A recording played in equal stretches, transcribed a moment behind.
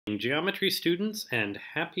Geometry students, and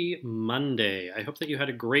happy Monday. I hope that you had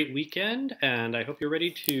a great weekend, and I hope you're ready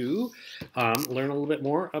to learn a little bit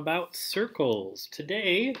more about circles.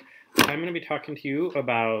 Today, I'm going to be talking to you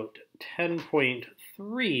about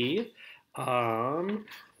 10.3,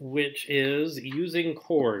 which is using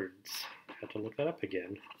chords. I had to look that up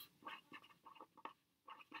again.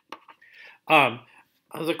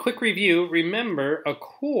 As a quick review, remember a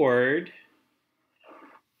chord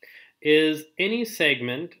is any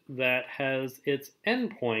segment that has its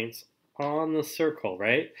endpoints on the circle,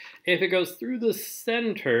 right? If it goes through the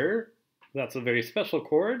center, that's a very special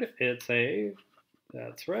chord. It's a,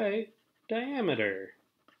 that's right, diameter.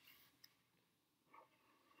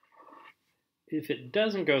 If it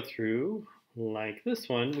doesn't go through, like this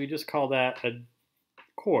one, we just call that a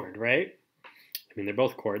chord, right? I mean, they're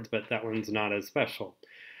both chords, but that one's not as special.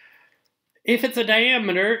 If it's a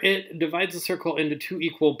diameter, it divides the circle into two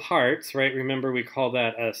equal parts, right? Remember, we call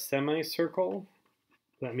that a semicircle.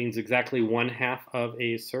 That means exactly 1/2 of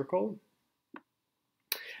a circle.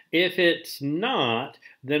 If it's not,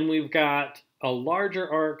 then we've got a larger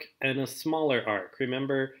arc and a smaller arc.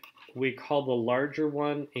 Remember, we call the larger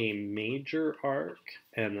one a major arc,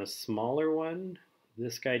 and the smaller one,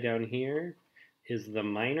 this guy down here, is the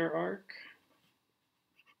minor arc.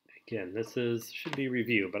 Again, this should be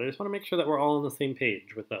review, but I just want to make sure that we're all on the same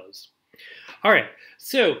page with those. All right,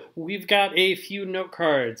 so we've got a few note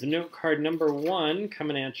cards. Note card number 1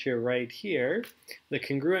 coming at you right here, the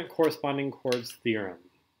congruent corresponding chords theorem.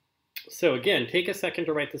 So again, take a second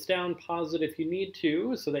to write this down, pause it if you need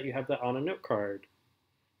to, so that you have that on a note card.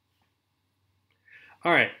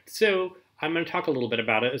 All right, so I'm going to talk a little bit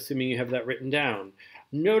about it, assuming you have that written down.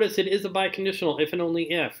 Notice it is a biconditional if and only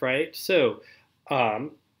if, right? So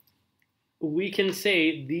we can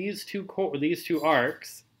say these two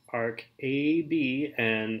arcs, arc AB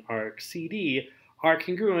and arc CD, are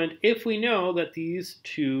congruent if we know that these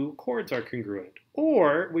two chords are congruent.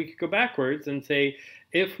 Or we could go backwards and say,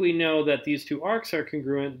 if we know that these two arcs are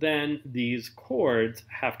congruent, then these chords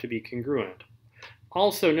have to be congruent.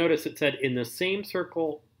 Also, notice it said in the same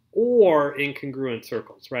circle or in congruent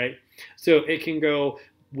circles, right? So it can go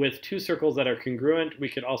with two circles that are congruent. We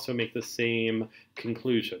could also make the same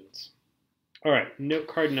conclusions. All right, note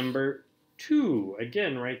card number 2.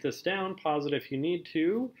 Again, write this down, pause it if you need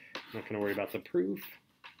to. I'm not going to worry about the proof.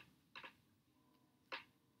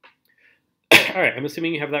 All right, I'm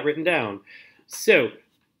assuming you have that written down. So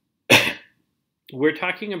we're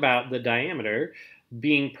talking about the diameter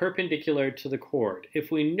being perpendicular to the chord.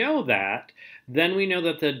 If we know that, then we know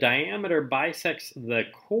that the diameter bisects the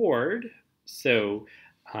chord. So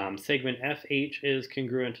segment FH is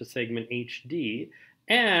congruent to segment HD.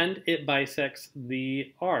 And it bisects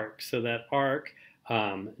the arc, so that arc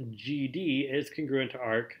GD is congruent to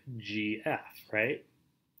arc GF, right?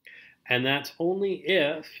 And that's only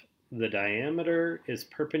if the diameter is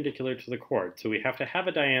perpendicular to the chord. So we have to have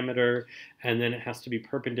a diameter, and then it has to be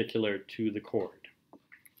perpendicular to the chord.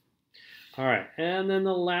 All right, and then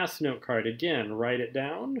the last note card, again, write it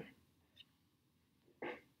down.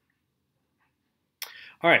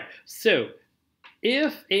 All right, so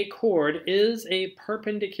if a chord is a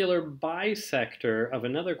perpendicular bisector of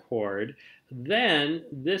another chord, then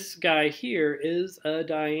this guy here is a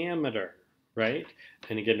diameter, right?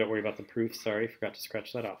 And again, don't worry about the proof. Sorry, forgot to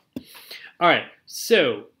scratch that off. All right,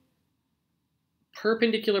 so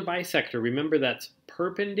perpendicular bisector, remember that's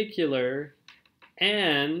perpendicular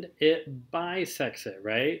and it bisects it,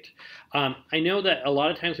 right? I know that a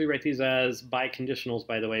lot of times we write these as biconditionals,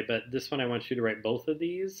 by the way, but this one I want you to write both of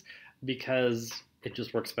these because it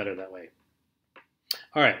just works better that way.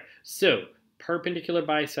 All right, so perpendicular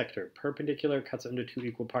bisector. Perpendicular cuts it into two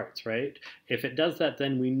equal parts, right? If it does that,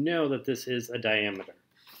 then we know that this is a diameter.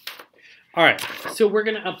 All right, so we're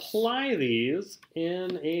going to apply these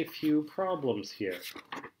in a few problems here.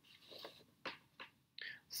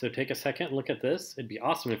 So take a second, look at this. It'd be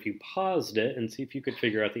awesome if you paused it and see if you could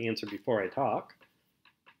figure out the answer before I talk.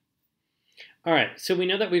 All right, so we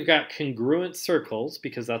know that we've got congruent circles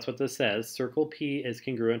because that's what this says. Circle P is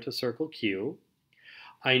congruent to circle Q.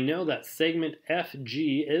 I know that segment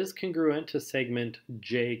FG is congruent to segment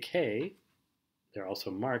JK. They're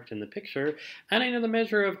also marked in the picture. And I know the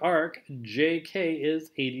measure of arc JK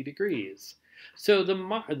is 80 degrees. So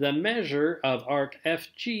the measure of arc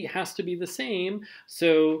FG has to be the same.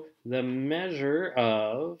 So the measure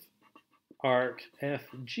of arc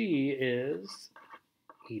FG is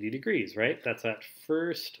 80 degrees, right? That's that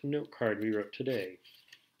first note card we wrote today.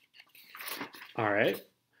 All right,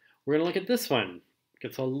 we're going to look at this one. It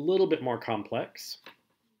gets a little bit more complex.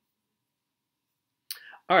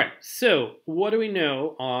 All right, so what do we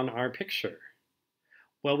know on our picture?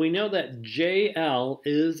 Well, we know that JL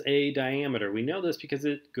is a diameter. We know this because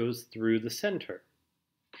it goes through the center.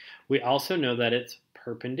 We also know that it's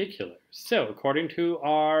perpendicular. So according to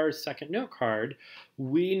our second note card,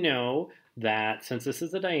 we know that since this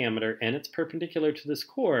is a diameter and it's perpendicular to this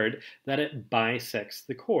chord, that it bisects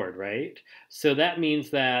the chord, right? So that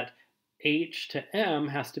means that H to M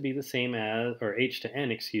has to be the same as, or H to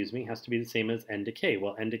N, excuse me, has to be the same as N to K.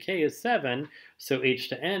 Well, N to K is 7, so H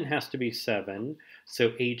to N has to be 7,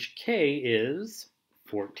 so HK is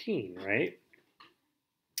 14, right?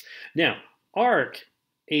 Now, arc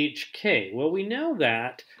HK, well, we know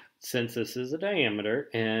that since this is a diameter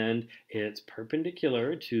and it's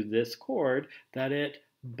perpendicular to this chord, that it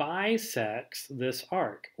bisects this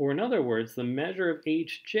arc. Or in other words, the measure of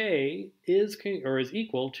HJ is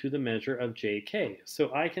equal to the measure of JK.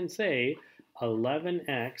 So I can say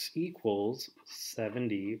 11x equals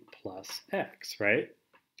 70 plus x, right?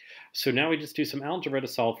 So now we just do some algebra to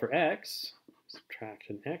solve for x.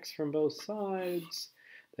 Subtract an x from both sides.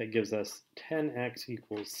 That gives us 10x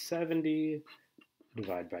equals 70,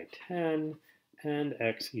 divide by 10, and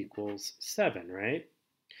x equals 7, right?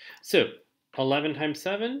 So 11 times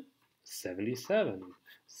 7, 77.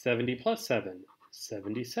 70 plus 7,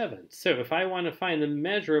 77. So if I want to find the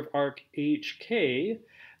measure of arc HK,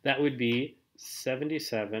 that would be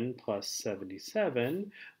 77 plus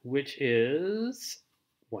 77, which is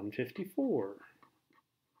 154.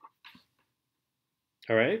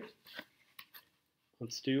 All right?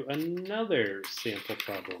 Let's do another sample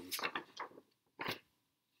problem.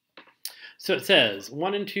 So it says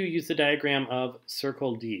 1 and 2 use the diagram of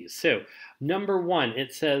circle D. So number 1,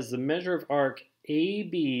 it says the measure of arc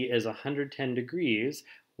AB is 110 degrees.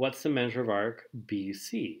 What's the measure of arc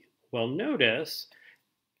BC? Well, notice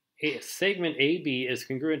segment AB is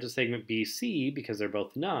congruent to segment BC because they're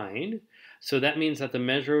both 9. So that means that the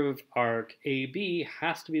measure of arc AB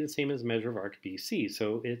has to be the same as the measure of arc BC.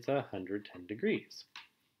 So it's 110 degrees.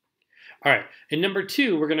 All right, in number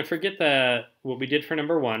 2, we're going to forget what we did for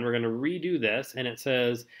number 1. We're going to redo this, and it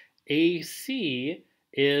says AC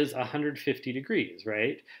is 150 degrees,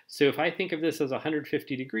 right? So if I think of this as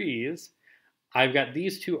 150 degrees, I've got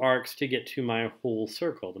these two arcs to get to my whole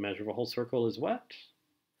circle. The measure of a whole circle is what?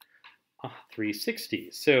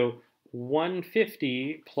 360. So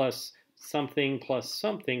 150 plus something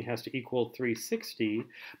has to equal 360.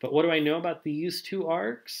 But what do I know about these two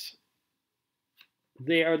arcs?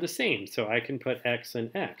 They are the same, so I can put x and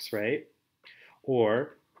x, right?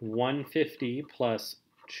 Or 150 plus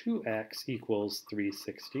 2x equals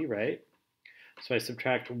 360, right? So I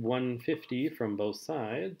subtract 150 from both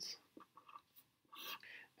sides,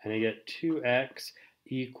 and I get 2x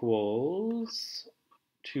equals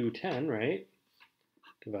 210, right?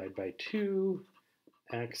 Divide by 2,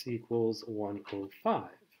 x equals 105.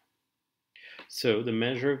 So the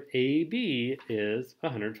measure of AB is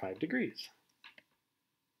 105 degrees.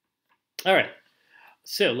 All right,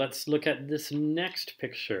 so let's look at this next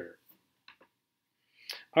picture.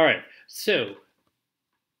 All right, so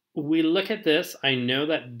we look at this. I know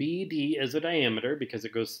that BD is a diameter because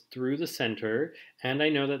it goes through the center, and I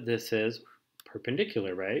know that this is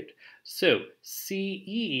perpendicular, right? So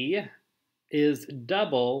CE is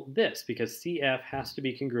double this because CF has to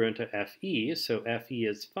be congruent to FE, so FE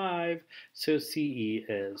is 5, so CE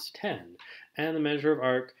is 10. And the measure of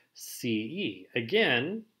arc CE,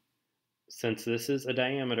 again, since this is a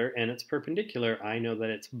diameter and it's perpendicular, I know that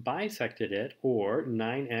it's bisected it, or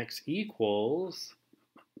 9x equals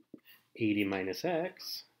 80 minus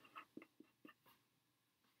x.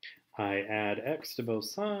 I add x to both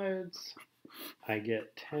sides. I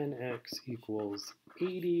get 10x equals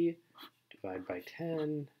 80, divide by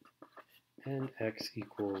 10, and x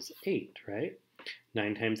equals 8, right?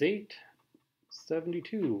 9 times 8,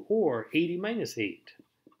 72, or 80 minus 8.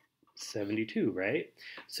 72, right?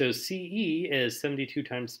 So CE is 72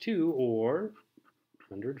 times 2, or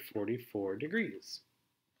 144 degrees.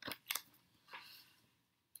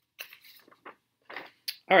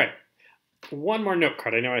 All right, one more note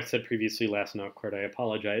card. I know I said previously last note card, I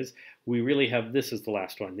apologize. We really have, this is the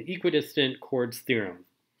last one, the equidistant chords theorem.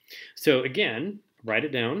 So again, write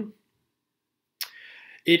it down.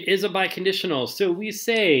 It is a biconditional, so we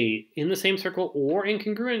say in the same circle or in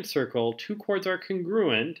congruent circle, two chords are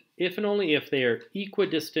congruent if and only if they are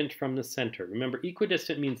equidistant from the center. Remember,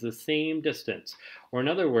 equidistant means the same distance, or in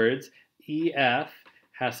other words, EF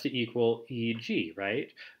has to equal EG,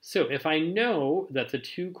 right? So if I know that the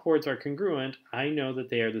two chords are congruent, I know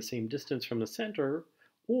that they are the same distance from the center,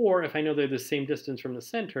 or if I know they're the same distance from the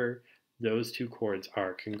center, those two chords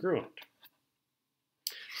are congruent.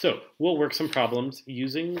 So we'll work some problems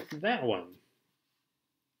using that one.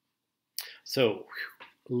 So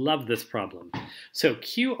Love this problem. So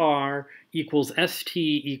QR equals ST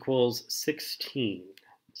equals 16.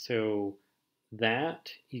 So that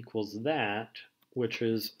equals that, which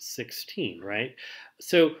is 16, right?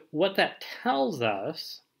 So what that tells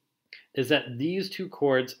us is that these two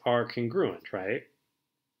chords are congruent, right?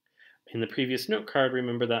 In the previous note card,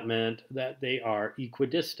 remember that meant that they are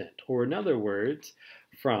equidistant, or in other words,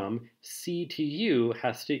 from C to U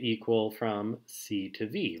has to equal from C to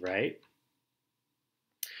V, right?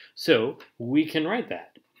 So we can write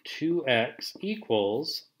that. 2x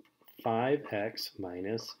equals 5x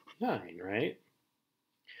minus 9, right?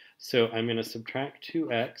 So I'm going to subtract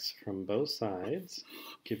 2x from both sides,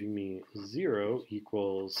 giving me 0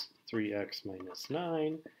 equals 3x minus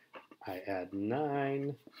 9. I add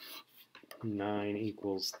 9. 9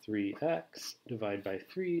 equals 3x. Divide by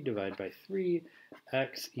 3.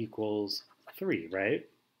 X equals 3, right?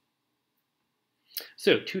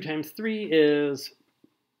 So 2 times 3 is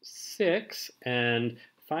 6, and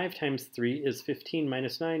 5 times 3 is 15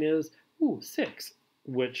 minus 9 is 6,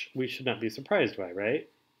 which we should not be surprised by, right?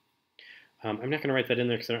 I'm not going to write that in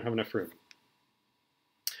there because I don't have enough room.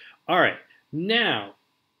 All right, now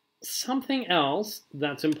something else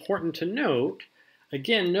that's important to note.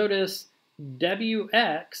 Again, notice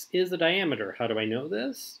WX is the diameter. How do I know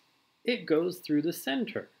this? It goes through the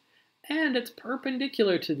center, and it's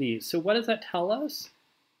perpendicular to these. So what does that tell us?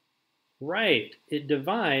 Right, it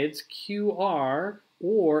divides QR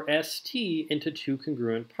or ST into two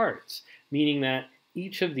congruent parts, meaning that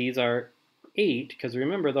each of these are 8, because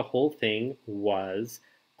remember the whole thing was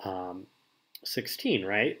 16,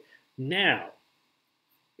 right? Now,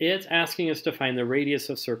 it's asking us to find the radius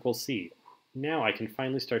of circle C. Now I can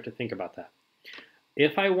finally start to think about that.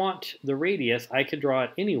 If I want the radius, I could draw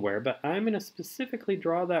it anywhere, but I'm going to specifically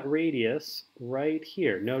draw that radius right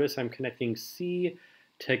here. Notice I'm connecting C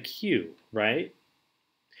to Q, right?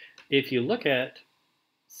 If you look at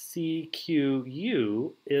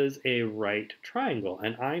CQU is a right triangle,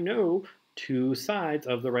 and I know two sides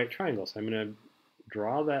of the right triangle. So I'm going to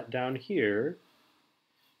draw that down here,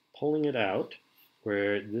 pulling it out,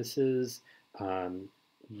 where this is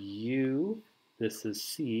U, this is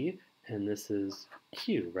C, and this is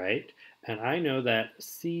Q, right? And I know that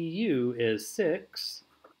CU is 6,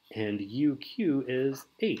 and UQ is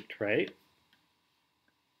 8, right?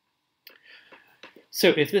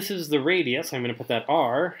 So if this is the radius, I'm going to put that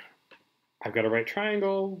R. I've got a right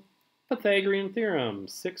triangle. Pythagorean theorem.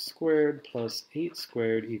 6 squared plus 8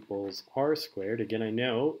 squared equals R squared. Again, I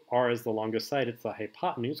know R is the longest side. It's the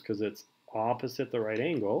hypotenuse because it's opposite the right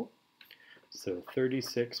angle. So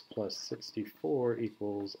 36 plus 64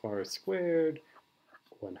 equals R squared.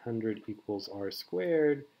 100 equals R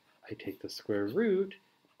squared. I take the square root,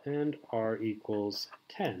 and R equals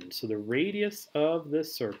 10. So the radius of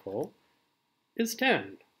this circle is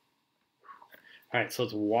 10. All right, so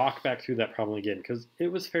let's walk back through that problem again because it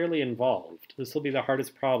was fairly involved. This will be the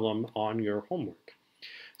hardest problem on your homework.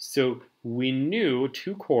 So we knew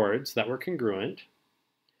two chords that were congruent.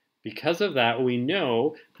 Because of that, we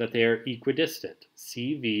know that they are equidistant.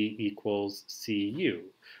 CV equals CU.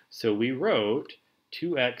 So we wrote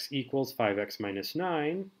 2x equals 5x minus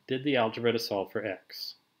 9, did the algebra to solve for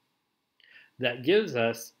x. That gives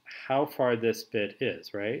us how far this bit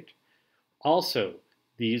is, right? Also,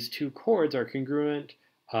 these two chords are congruent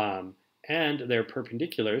and they're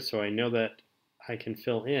perpendicular, so I know that I can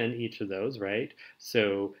fill in each of those, right?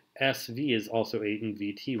 So SV is also 8 and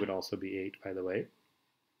VT would also be 8, by the way.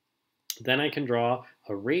 Then I can draw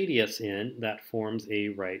a radius in that forms a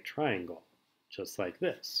right triangle, just like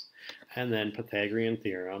this. And then Pythagorean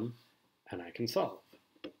theorem, and I can solve.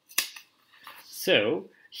 So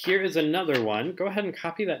here is another one. Go ahead and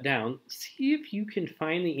copy that down. See if you can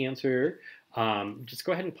find the answer. Just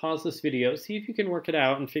go ahead and pause this video. See if you can work it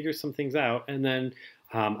out and figure some things out. And then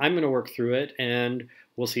I'm going to work through it, and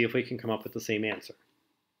we'll see if we can come up with the same answer.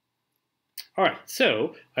 All right,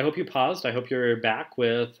 so I hope you paused. I hope you're back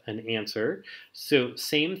with an answer. So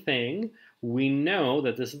same thing. We know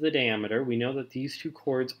that this is the diameter. We know that these two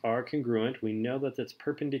chords are congruent. We know that it's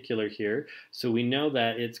perpendicular here. So we know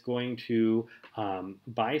that it's going to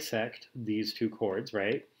bisect these two chords,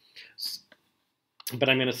 right? But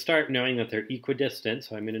I'm going to start knowing that they're equidistant.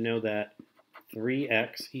 So I'm going to know that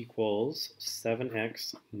 3x equals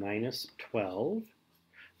 7x minus 12.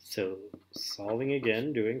 So solving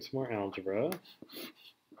again, doing some more algebra.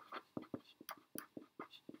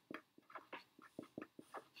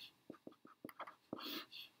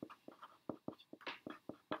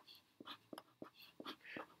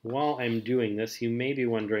 While I'm doing this, you may be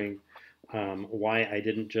wondering why I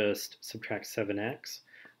didn't just subtract 7x.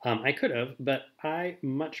 I could have, but I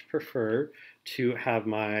much prefer to have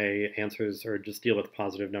my answers or just deal with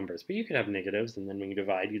positive numbers. But you could have negatives, and then when you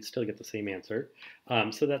divide, you'd still get the same answer.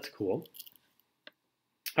 So that's cool.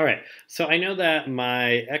 All right, so I know that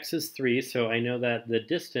my x is 3, so I know that the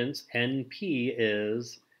distance, NP,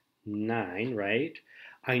 is 9, right?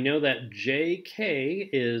 I know that JK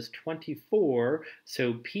is 24,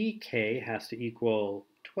 so PK has to equal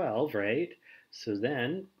 12, right? So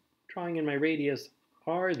then, drawing in my radius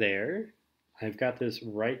R there, I've got this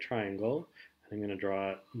right triangle. I'm going to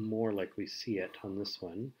draw it more like we see it on this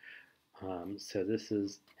one. So this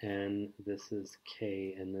is N, this is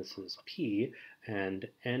K, and this is P, and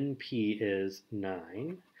NP is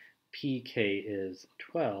 9, PK is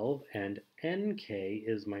 12, and NK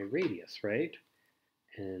is my radius, right?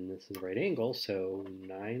 And this is right angle, so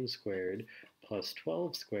 9 squared plus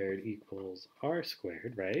 12 squared equals R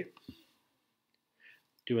squared, right?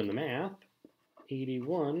 Doing the math,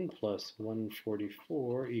 81 plus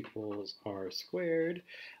 144 equals R squared.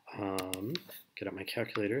 Get out my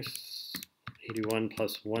calculator. 81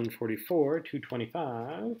 plus 144,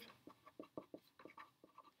 225.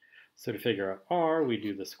 So to figure out R, we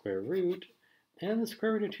do the square root. And the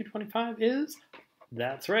square root of 225 is,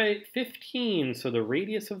 that's right, 15. So the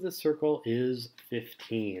radius of the circle is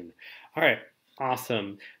 15. All right,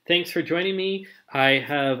 awesome. Thanks for joining me. I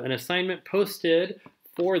have an assignment posted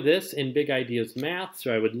for this in Big Ideas Math,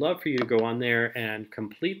 so I would love for you to go on there and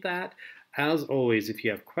complete that. As always, if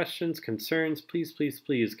you have questions, concerns, please, please,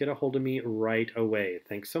 please get a hold of me right away.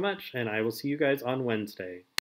 Thanks so much, and I will see you guys on Wednesday.